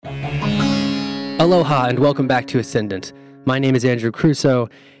Aloha and welcome back to Ascendant. My name is Andrew Crusoe,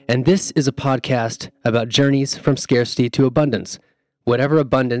 and this is a podcast about journeys from scarcity to abundance, whatever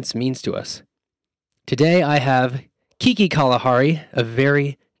abundance means to us. Today I have Kiki Kalahari, a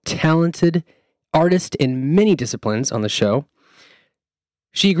very talented artist in many disciplines on the show.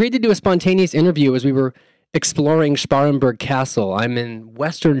 She agreed to do a spontaneous interview as we were exploring Sparrenburg Castle. I'm in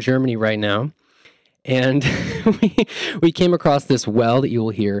Western Germany right now, and we came across this well that you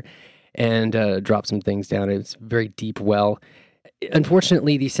will hear and drop some things down. It's a very deep well.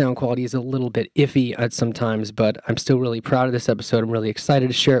 Unfortunately, the sound quality is a little bit iffy at sometimes, but I'm still really proud of this episode. I'm really excited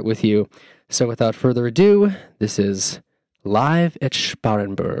to share it with you. So without further ado, this is Live at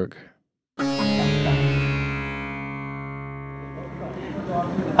Sparrenburg.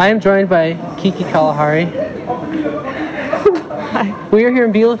 I am joined by Kiki Kalahari. Hi. We are here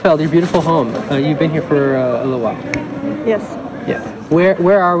in Bielefeld, your beautiful home. You've been here for a little while. Yes. Yeah.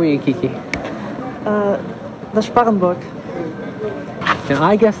 Where are we, Kiki? The Sparrenburg. Now,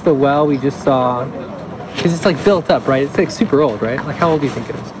 I guess the well we just saw, because it's like built up, right? It's like super old, right? Like, how old do you think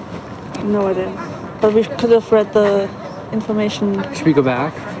it is? No idea. But we could have read the information. Should we go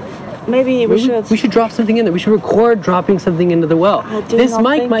back? Maybe we should. We should drop something in there. We should record dropping something into the well. This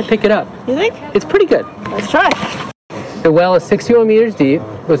mic might pick it up. You think? It's pretty good. Let's try. The well is 61 meters deep.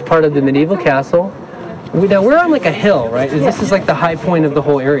 It was part of the medieval castle. Now, we're on like a hill, right? This is like the high point of the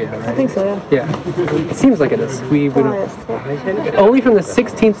whole area, right? I think so, yeah. Yeah. It seems like it is. Yeah. Only from the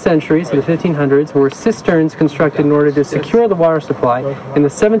 16th century to the 1500s were cisterns constructed in order to secure the water supply. In the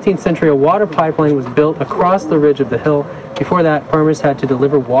 17th century, a water pipeline was built across the ridge of the hill. Before that, farmers had to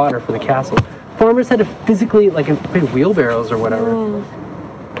deliver water for the castle. Farmers had to physically, like, in wheelbarrows or whatever.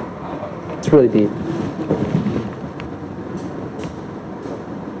 It's really deep.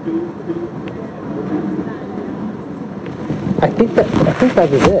 I think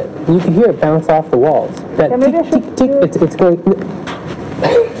that is it. You can hear it bounce off the walls. That tick, tick, tick. It's going.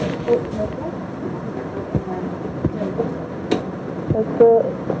 That's the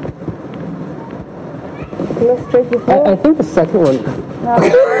illustrate before. I think the second one. No,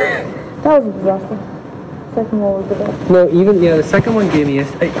 that was a disaster. Second one was the best. No, the second one gave me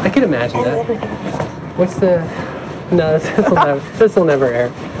I can imagine that. What's the? No, this will never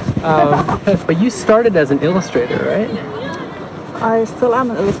air. But you started as an illustrator, right? I still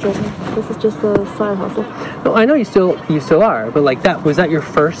am an illustrator. This is just a side hustle. No, I know you still are, but like was that your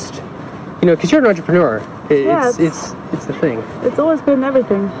first? Because you're an entrepreneur. It's the thing. It's always been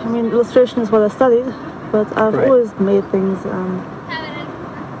everything. I mean, illustration is what I studied, but I've always made things,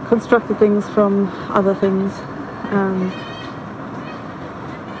 constructed things from other things,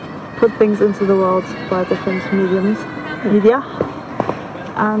 put things into the world by different media,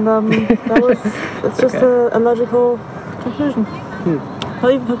 and it's just a logical conclusion.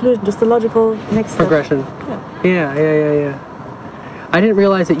 Not even conclusion, just a logical next step. Progression. Yeah. I didn't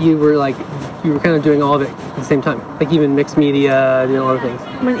realize that you were kind of doing all of it at the same time. Like even mixed media, doing a lot of things.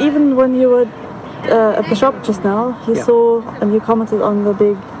 I mean, even when you were at the shop just now, you saw and you commented on the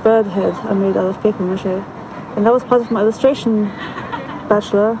big bird head I made out of paper mache. And that was part of my illustration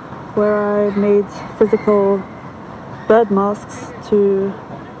bachelor, where I made physical bird masks to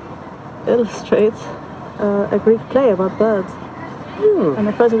illustrate a Greek play about birds. And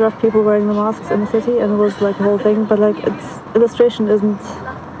I photographed people wearing the masks in the city, and it was like a whole thing. But like, illustration isn't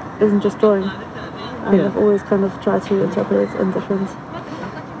just drawing. And I've always kind of tried to interpret it in different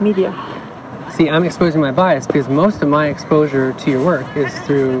media. See, I'm exposing my bias because most of my exposure to your work is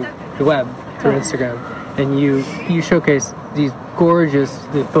through the web, through Instagram, and you showcase these gorgeous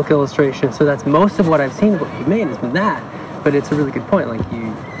book illustrations. So that's most of what I've seen of what you've made has been that. But it's a really good point. Like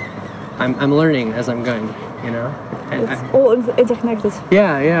I'm learning as I'm going. It's all interconnected.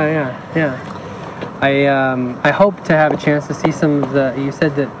 Yeah. I hope to have a chance to see some of the. You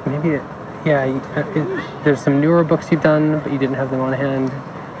said that maybe there's some newer books you've done, but you didn't have them on hand.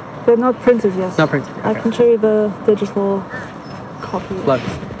 They're not printed yet. Not printed. Okay. I can show you the digital copy. Love.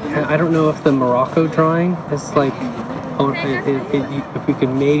 I don't know if the Morocco drawing is like. If we could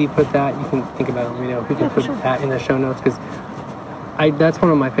maybe put that, you can think about it. Let me know if we can put that in the show notes because that's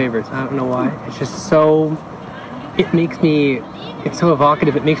one of my favorites. I don't know why. It's just so. It's so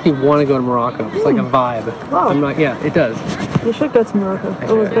evocative. It makes me want to go to Morocco. It's like a vibe. Wow. It does. You should go to Morocco.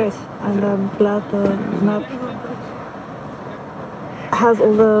 It was great. And I'm glad the map has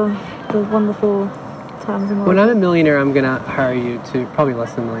all the wonderful times in Morocco. When I'm a millionaire, I'm going to hire you to, probably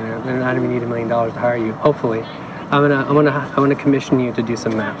less than a millionaire, I don't even need $1 million to hire you, hopefully. I'm gonna commission you to do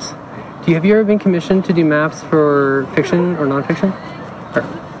some maps. Have you ever been commissioned to do maps for fiction or nonfiction?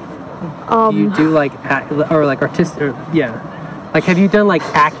 Do you do like artistic? Like, have you done like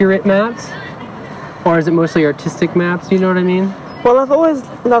accurate maps? Or is it mostly artistic maps? You know what I mean? Well, I've always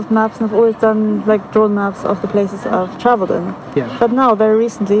loved maps, and I've always done like drawn maps of the places I've traveled in. Yeah. But now, very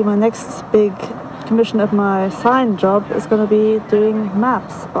recently, my next big commission at my sign job is going to be doing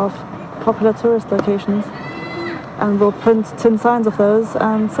maps of popular tourist locations, and we'll print tin signs of those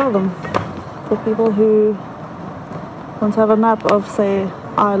and sell them for people who want to have a map of, say,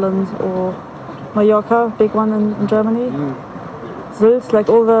 Ireland or Mallorca, big one in Germany. Sylt, like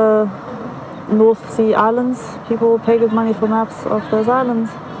all the North Sea islands, people pay good money for maps of those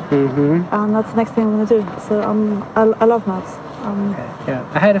islands, and that's the next thing I'm going to do. So I love maps. Yeah,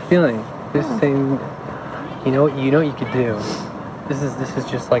 I had a feeling. This thing, you know what you could do. This is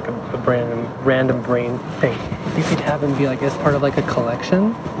just like a random brain thing. You could have them be like as part of like a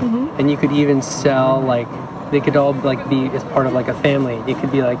collection, and you could even sell like they could all like be as part of like a family. You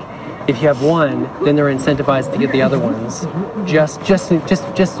could be like, if you have one, then they're incentivized to get the other ones. Just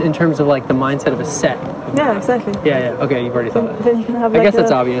in terms of like the mindset of a set. Yeah, exactly. Yeah. Okay, you've already thought that. Then you can have. I guess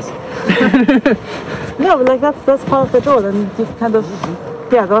that's obvious. No, but like that's part of the draw. Then you can kind of,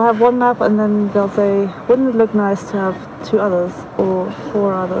 they'll have one map, and then they'll say, wouldn't it look nice to have 2 others or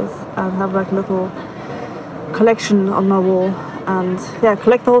 4 others, and have like a little collection on my wall, and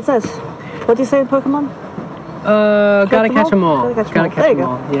collect the whole set. What do you say in Pokemon? Gotta catch them all. Gotta catch them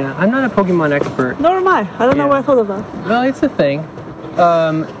all. Yeah, I'm not a Pokemon expert. Nor am I. I don't know why I thought of that. Well, it's a thing.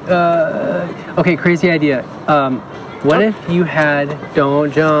 Okay, crazy idea. What if you had?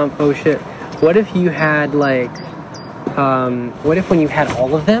 Don't jump. Oh shit. What if you had like? What if when you had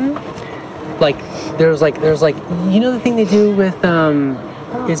all of them, like there's like you know the thing they do with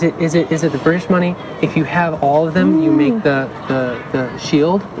is it the British money? If you have all of them, you make the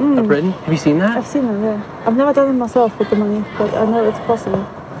shield of Britain. Have you seen that? I've seen it. Yeah. I've never done it myself with the money, but I know it's possible.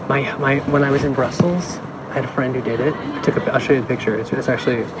 When I was in Brussels, I had a friend who did it. I'll show you the picture. It's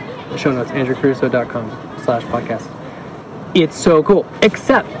actually show notes, andrewcrusoe.com/podcast. It's so cool.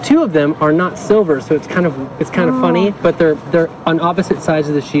 Except 2 of them are not silver, so it's kind of funny. But they're on opposite sides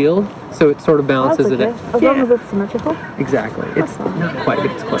of the shield, so it sort of balances it out. As long as it's symmetrical. Exactly. It's not quite,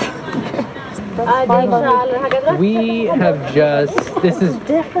 but it's close. That's We have just. This is a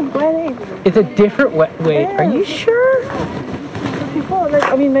different wedding. It's a different way. Are you sure? Before, like,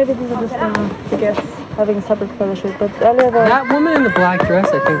 I mean, maybe these are just I guess having a separate photo shoot. But earlier, that woman in the black dress,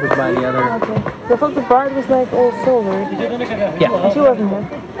 I think, was by the other. Okay. I thought the bride was like all silver. Yeah. And she wasn't here.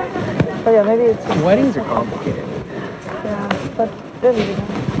 But yeah, maybe it's. Weddings are complicated. Yeah, but really,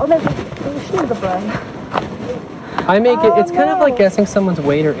 oh, maybe she's the bride. I make it. It's kind of like guessing someone's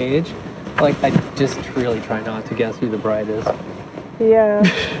weight or age. Like I just really try not to guess who the bride is. Yeah,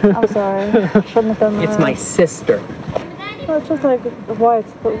 I'm sorry. Shouldn't have done that. It's my sister. No, it's just like white.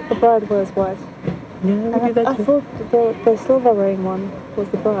 The bride wears white. Yeah, we do that I too. thought the silver wearing one was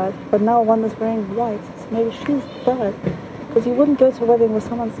the bride, but now one is wearing white. So maybe she's the bride. Because you wouldn't go to a wedding where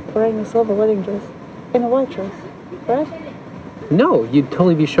someone's wearing a silver wedding dress in a white dress, right? No, you'd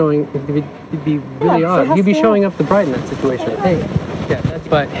totally be showing. It'd be really odd. You'd be showing up the bride in that situation. Hey,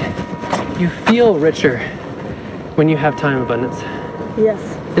 but you feel richer when you have time abundance. Yes.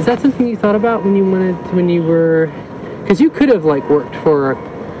 Is that something you thought about when you were? Because you could have like worked for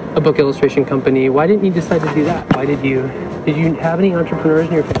a book illustration company. Why didn't you decide to do that? Did you have any entrepreneurs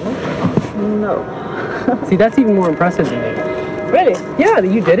in your family? No. See, that's even more impressive than me. Really? Yeah,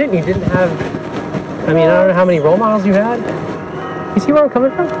 that you did it and you didn't have, I don't know how many role models you had. You see where I'm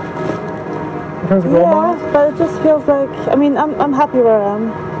coming from? In terms of role models? Yeah, but it just feels like, I'm happy where I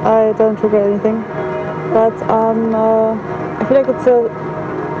am. I don't regret anything. But I feel like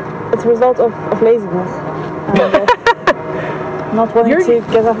it's a result of laziness. And, not wanting to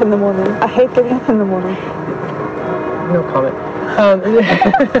get up in the morning. I hate getting up in the morning. No comment.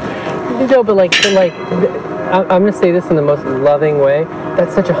 No, but I'm gonna say this in the most loving way.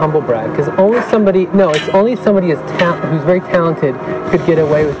 That's such a humble brag because only somebody who's very talented could get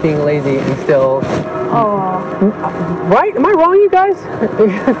away with being lazy and still. Right? Am I wrong, you guys?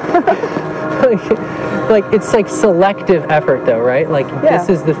 like it's like selective effort, though, right? This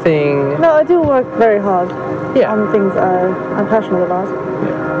is the thing. No, I do work very hard. On the things I'm passionate about.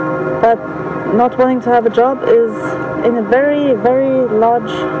 Yeah. But not wanting to have a job is, in a very, very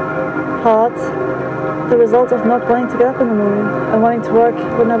large part, the result of not wanting to get up in the morning and wanting to work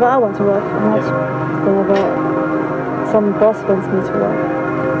whenever I want to work, and not whenever some boss wants me to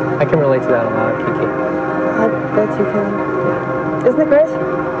work. I can relate to that a lot, Kiki. I bet you can. Isn't it great?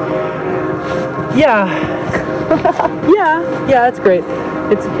 Yeah. Yeah, it's great.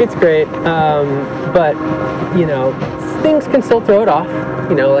 It's great. But, things can still throw it off.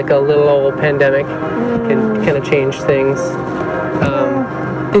 Like a little old pandemic can kind of change things.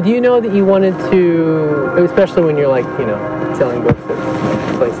 Did you know that you wanted to, especially when you're like, selling books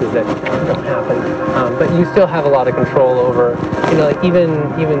at places that don't happen, but you still have a lot of control over, like even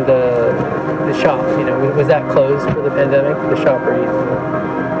the shop, was that closed for the pandemic, the shop where you?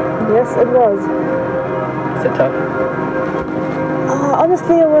 Yes, it was. Is it tough?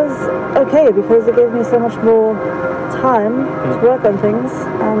 Honestly, it was okay because it gave me so much more time to work on things,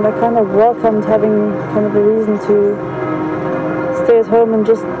 and I kind of welcomed having kind of a reason to stay at home and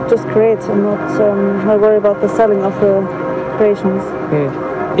just create and not worry about the selling of the creations.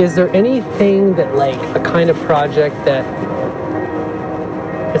 Is there anything that, like, a kind of project that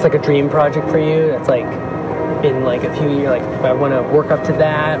it's like a dream project for you that's like in like a few years, like I want to work up to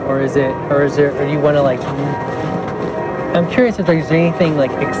that, or do you want to, like, I'm curious if there's anything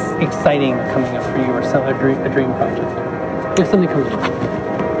like exciting coming up for you, or a dream project, if something comes up.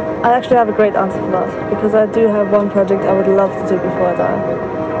 I actually have a great answer for that, because I do have one project I would love to do before I die,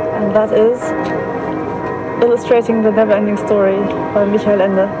 and that is illustrating the never-ending story by Michael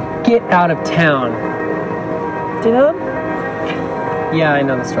Ende. Get out of town. Do you know them? Yeah, I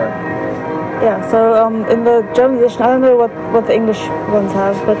know the story. Yeah, so in the German edition, I don't know what the English ones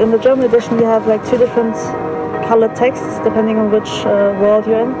have, but in the German edition you have like two different colored texts depending on which world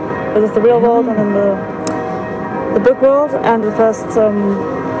you're in. There's the real world and then the book world, and the first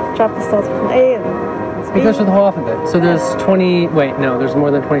chapter starts with an A and it's B. It goes through the whole alphabet. So there's there's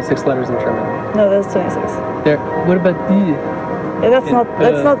more than 26 letters in German. No, there's 26. What about D? Yeah, it's not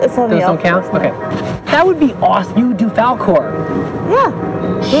those don't count? No. Okay. That would be awesome. You would do Falcor. Yeah.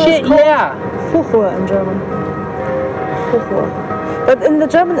 Shit, yeah. Fuchur in German. Fuchur. But in the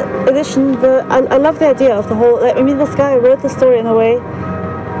German edition, I love the idea of the whole. This guy wrote the story in a way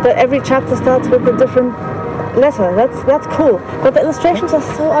that every chapter starts with a different letter. That's cool. But the illustrations are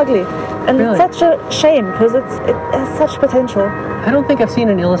so ugly, and really? It's such a shame because it has such potential. I don't think I've seen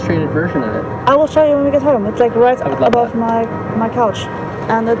an illustrated version of it. I will show you when we get home. It's like right above my couch,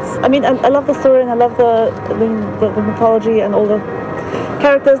 and it's. I love the story and I love the mythology and all the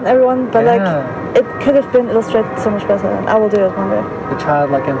characters and everyone, but like it could have been illustrated so much better, and I will do it one day. The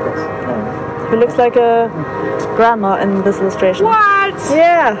childlike empress. Yeah. Who looks like a grandma in this illustration. What?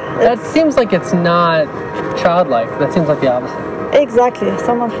 Yeah. That seems like it's not childlike. That seems like the opposite. Exactly.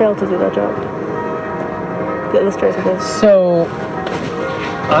 Someone failed to do their job. The illustrator did. So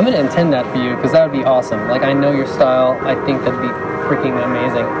I'm going to intend that for you, because that would be awesome. Like, I know your style. I think that'd be freaking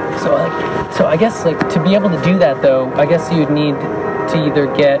amazing. So I guess, like, to be able to do that, though, I guess you'd need to either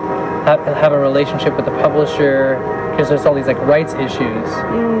have a relationship with the publisher, because there's all these like rights issues.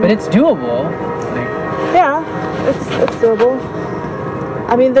 But it's doable. Yeah, it's doable.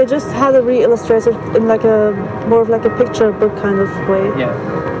 They just had it re-illustrated in like a more of like a picture book kind of way. Yeah.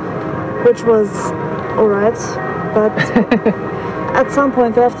 Which was alright, but at some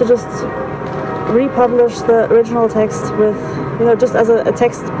point they have to just republish the original text with, just as a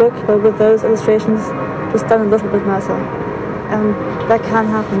textbook, but with those illustrations just done a little bit nicer. And that can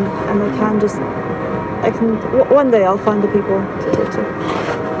happen, and one day I'll find the people to talk to.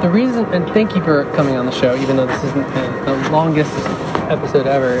 The reason, and thank you for coming on the show, even though this isn't the longest episode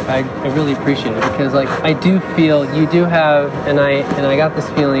ever, I really appreciate it, because like I do feel you do have, and I got this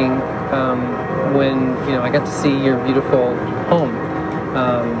feeling when I got to see your beautiful home.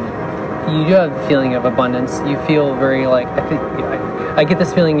 You do have a feeling of abundance. You feel very like, I get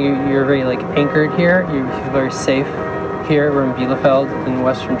this feeling you're very like anchored here. You feel very safe. Here we're in Bielefeld in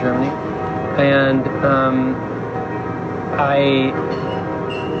Western Germany, and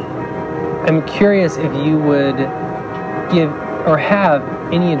I'm curious if you would give or have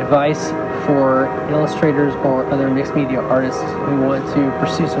any advice for illustrators or other mixed media artists who want to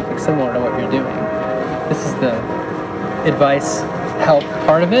pursue something similar to what you're doing. This is the advice help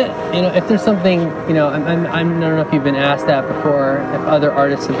part of it. If there's something, I don't know if you've been asked that before, if other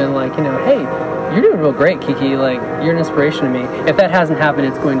artists have been like, hey, you're doing real great, Kiki. Like, you're an inspiration to me. If that hasn't happened,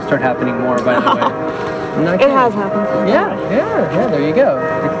 it's going to start happening more, by the way. I'm not kidding. It has happened. Yeah, there you go.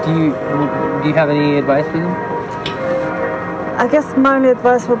 Do you have any advice for them? I guess my only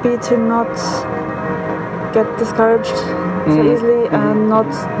advice would be to not get discouraged so easily and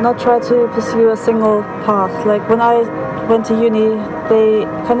not try to pursue a single path. Like, when I went to uni, they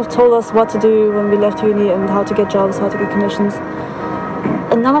kind of told us what to do when we left uni and how to get jobs, how to get commissions.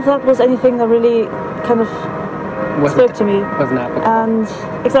 And none of that was anything that really kind of spoke to me. Wasn't applicable.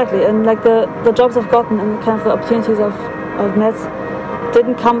 And exactly, and like the jobs I've gotten and kind of the opportunities I've met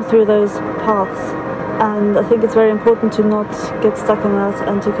didn't come through those paths. And I think it's very important to not get stuck on that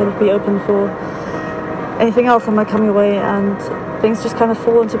and to kind of be open for anything else that might come your way, and things just kind of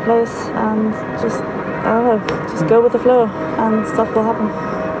fall into place, and just, I don't know, just go with the flow and stuff will happen.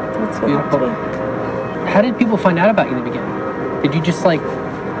 That's what happened to me. How did people find out about you in the beginning? Did you just like,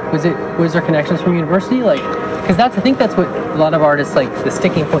 was there connections from university? Like, because I think that's what a lot of artists, like, the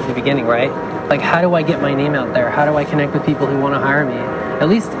sticking point in the beginning, right? Like, how do I get my name out there? How do I connect with people who want to hire me? At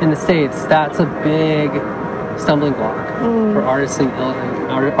least in the States, that's a big stumbling block for artists and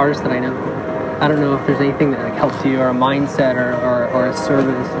artists that I know. I don't know if there's anything that like helps you, or a mindset, or a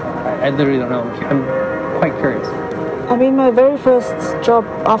service. I literally don't know. I'm quite curious. I mean, my very first job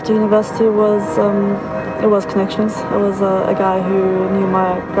after university was connections. I was a guy who knew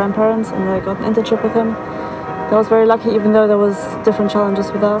my grandparents, and I got an internship with him. I was very lucky, even though there was different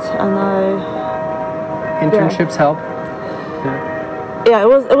challenges with that, and internships help. Yeah,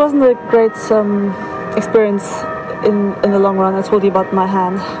 it wasn't a great experience in the long run. I told you about my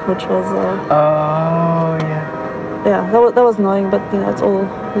hand, which was that was annoying, but it's all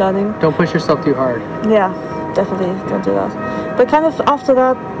learning. Don't push yourself too hard. Yeah, definitely don't do that. But kind of after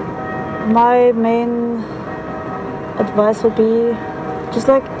that, my main advice would be just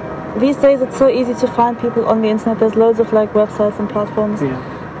like, these days it's so easy to find people on the internet. There's loads of like websites and platforms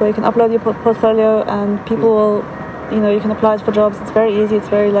where you can upload your portfolio, and people will, you can apply it for jobs. It's very easy. It's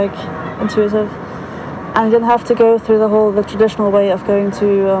very like intuitive, and you don't have to go through the traditional way of going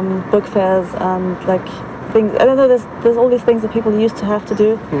to book fairs and like things. I don't know. There's all these things that people used to have to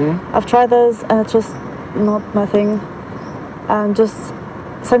do. I've tried those, and it's just not my thing. And just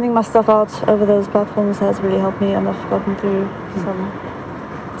sending my stuff out over those platforms has really helped me, and I've gotten through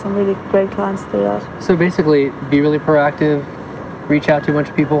some really great clients through that. So basically, be really proactive, reach out to a bunch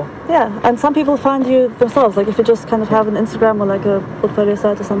of people. Yeah, and some people find you themselves. Like if you just kind of have an Instagram or like a portfolio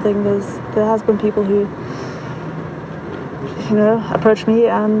site or something, there has been people who, approach me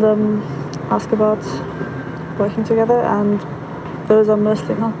and ask about working together, and those are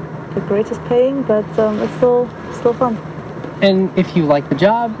mostly not the greatest paying, but it's still fun. And if you like the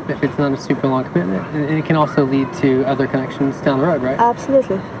job, if it's not a super long commitment, and it can also lead to other connections down the road, right?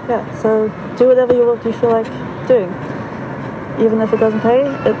 Absolutely, yeah. So do whatever you feel like doing, even if it doesn't pay.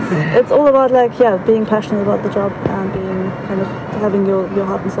 It's all about like being passionate about the job and being kind of having your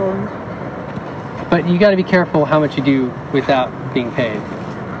heart and soul in it. But you got to be careful how much you do without being paid.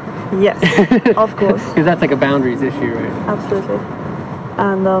 Yes, of course. Because that's like a boundaries issue, right? Absolutely.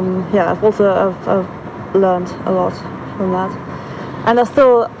 And I've learned a lot from that, and I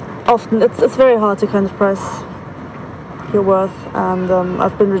still often it's very hard to kind of price your worth, and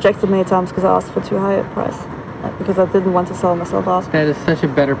I've been rejected many times because I asked for too high a price because I didn't want to sell myself out. That is such a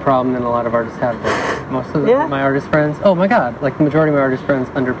better problem than a lot of artists have. Most of my artist friends, oh my god, like the majority of my artist friends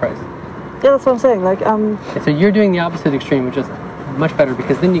underpriced. Yeah, that's what I'm saying. Like and so you're doing the opposite extreme, which is much better,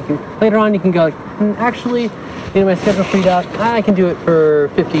 because then you can later on you can go like, actually, my schedule freed up, I can do it for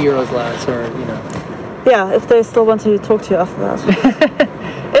 50 euros less, or Yeah, if they still want to talk to you after that.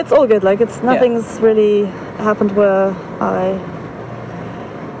 It's all good. Like nothing's really happened where I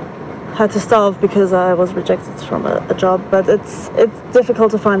had to starve because I was rejected from a job, but it's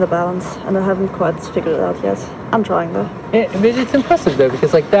difficult to find a balance, and I haven't quite figured it out yet. I'm trying though. It's impressive though,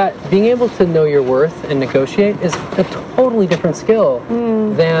 because like that, being able to know your worth and negotiate is a totally different skill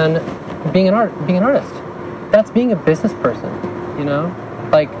than being an artist. That's being a business person,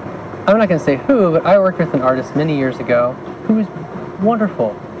 Like, I'm not going to say who, but I worked with an artist many years ago who was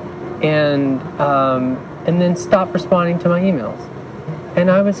wonderful, and then stopped responding to my emails, and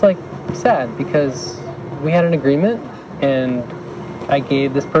I was like sad because we had an agreement, and I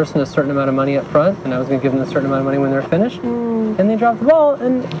gave this person a certain amount of money up front, and I was going to give them a certain amount of money when they were finished, and they dropped the ball,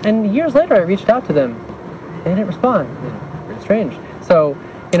 and years later I reached out to them, they didn't respond. It's strange. So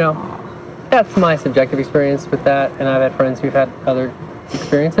that's my subjective experience with that, and I've had friends who've had other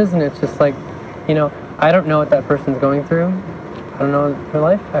experiences, and it's just like, I don't know what that person's going through. I don't know their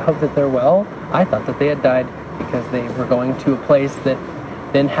life. I hope that they're well. I thought that they had died because they were going to a place that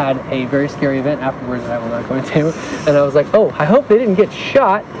then had a very scary event afterwards that I will not go into, and I was like, oh, I hope they didn't get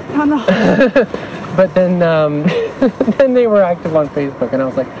shot. Oh no. But then then they were active on Facebook, and I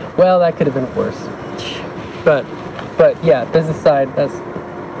was like, well, that could have been worse. But yeah, business side,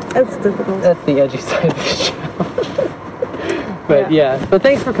 it's difficult. That's the edgy side of the show. But but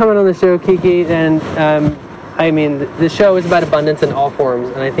thanks for coming on the show, Kiki. And the show is about abundance in all forms,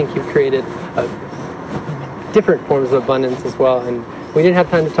 and I think you've created different forms of abundance as well. And we didn't have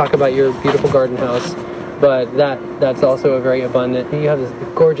time to talk about your beautiful garden house, but that's also a very abundant. You have this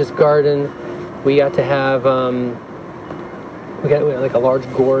gorgeous garden. We got to have we got like a large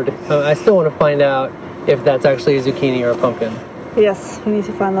gourd. I still want to find out if that's actually a zucchini or a pumpkin. Yes, we need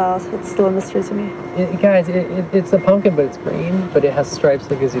to find out. It's still a mystery to me. Guys, it's a pumpkin, but it's green, but it has stripes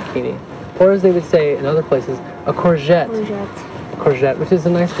like a zucchini. Or as they would say in other places, a courgette. courgette, which is a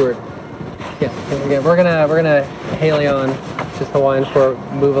nice word. Yeah, again, we're gonna Haleon, which is Hawaiian for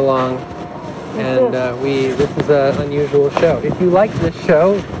move along. And this is an unusual show. If you like this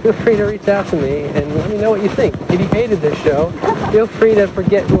show, feel free to reach out to me and let me know what you think. If you hated this show, feel free to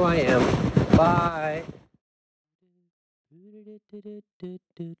forget who I am. Bye.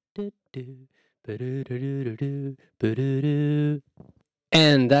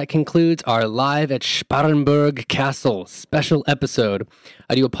 And that concludes our Live at Sparrenburg Castle special episode.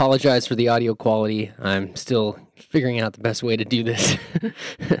 I do apologize for the audio quality. I'm still figuring out the best way to do this.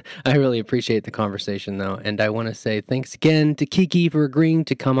 I really appreciate the conversation, though. And I want to say thanks again to Kiki for agreeing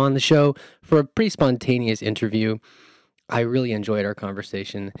to come on the show for a pretty spontaneous interview. I really enjoyed our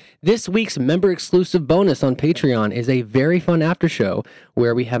conversation. This week's member-exclusive bonus on Patreon is a very fun after show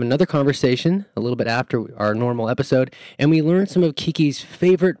where we have another conversation a little bit after our normal episode, and we learn some of Kiki's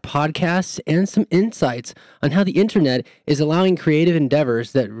favorite podcasts and some insights on how the internet is allowing creative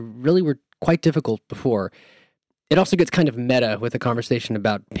endeavors that really were quite difficult before. It also gets kind of meta with a conversation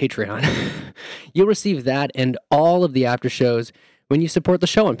about Patreon. You'll receive that and all of the after shows when you support the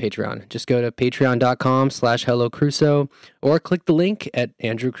show on Patreon. Just go to patreon.com/HelloCrusoe or click the link at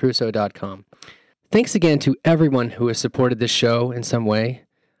andrewcrusoe.com. Thanks again to everyone who has supported this show in some way.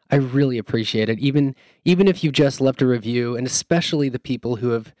 I really appreciate it, even if you've just left a review, and especially the people who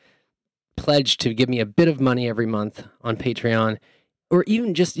have pledged to give me a bit of money every month on Patreon, or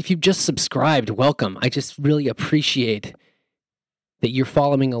even just if you've just subscribed, welcome. I just really appreciate that you're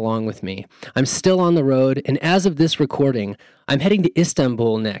following along with me. I'm still on the road, and as of this recording, I'm heading to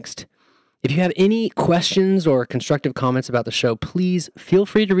Istanbul next. If you have any questions or constructive comments about the show, please feel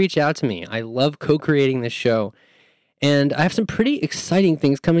free to reach out to me. I love co-creating this show, and I have some pretty exciting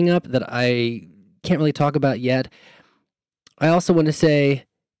things coming up that I can't really talk about yet. I also want to say,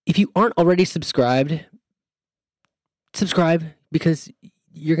 if you aren't already subscribed, subscribe, because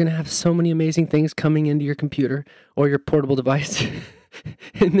you're going to have so many amazing things coming into your computer or your portable device.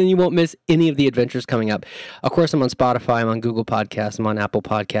 And then you won't miss any of the adventures coming up. Of course, I'm on Spotify, I'm on Google Podcasts, I'm on Apple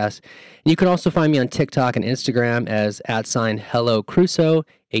Podcasts. And you can also find me on TikTok and Instagram as @HelloCrusoe,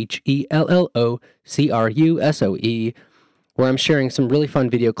 HelloCrusoe, where I'm sharing some really fun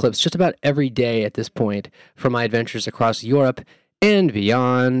video clips just about every day at this point from my adventures across Europe and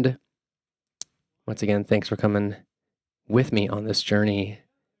beyond. Once again, thanks for coming with me on this journey,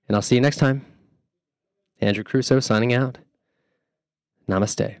 and I'll see you next time. Andrew Crusoe signing out.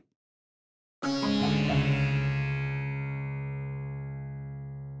 Namaste.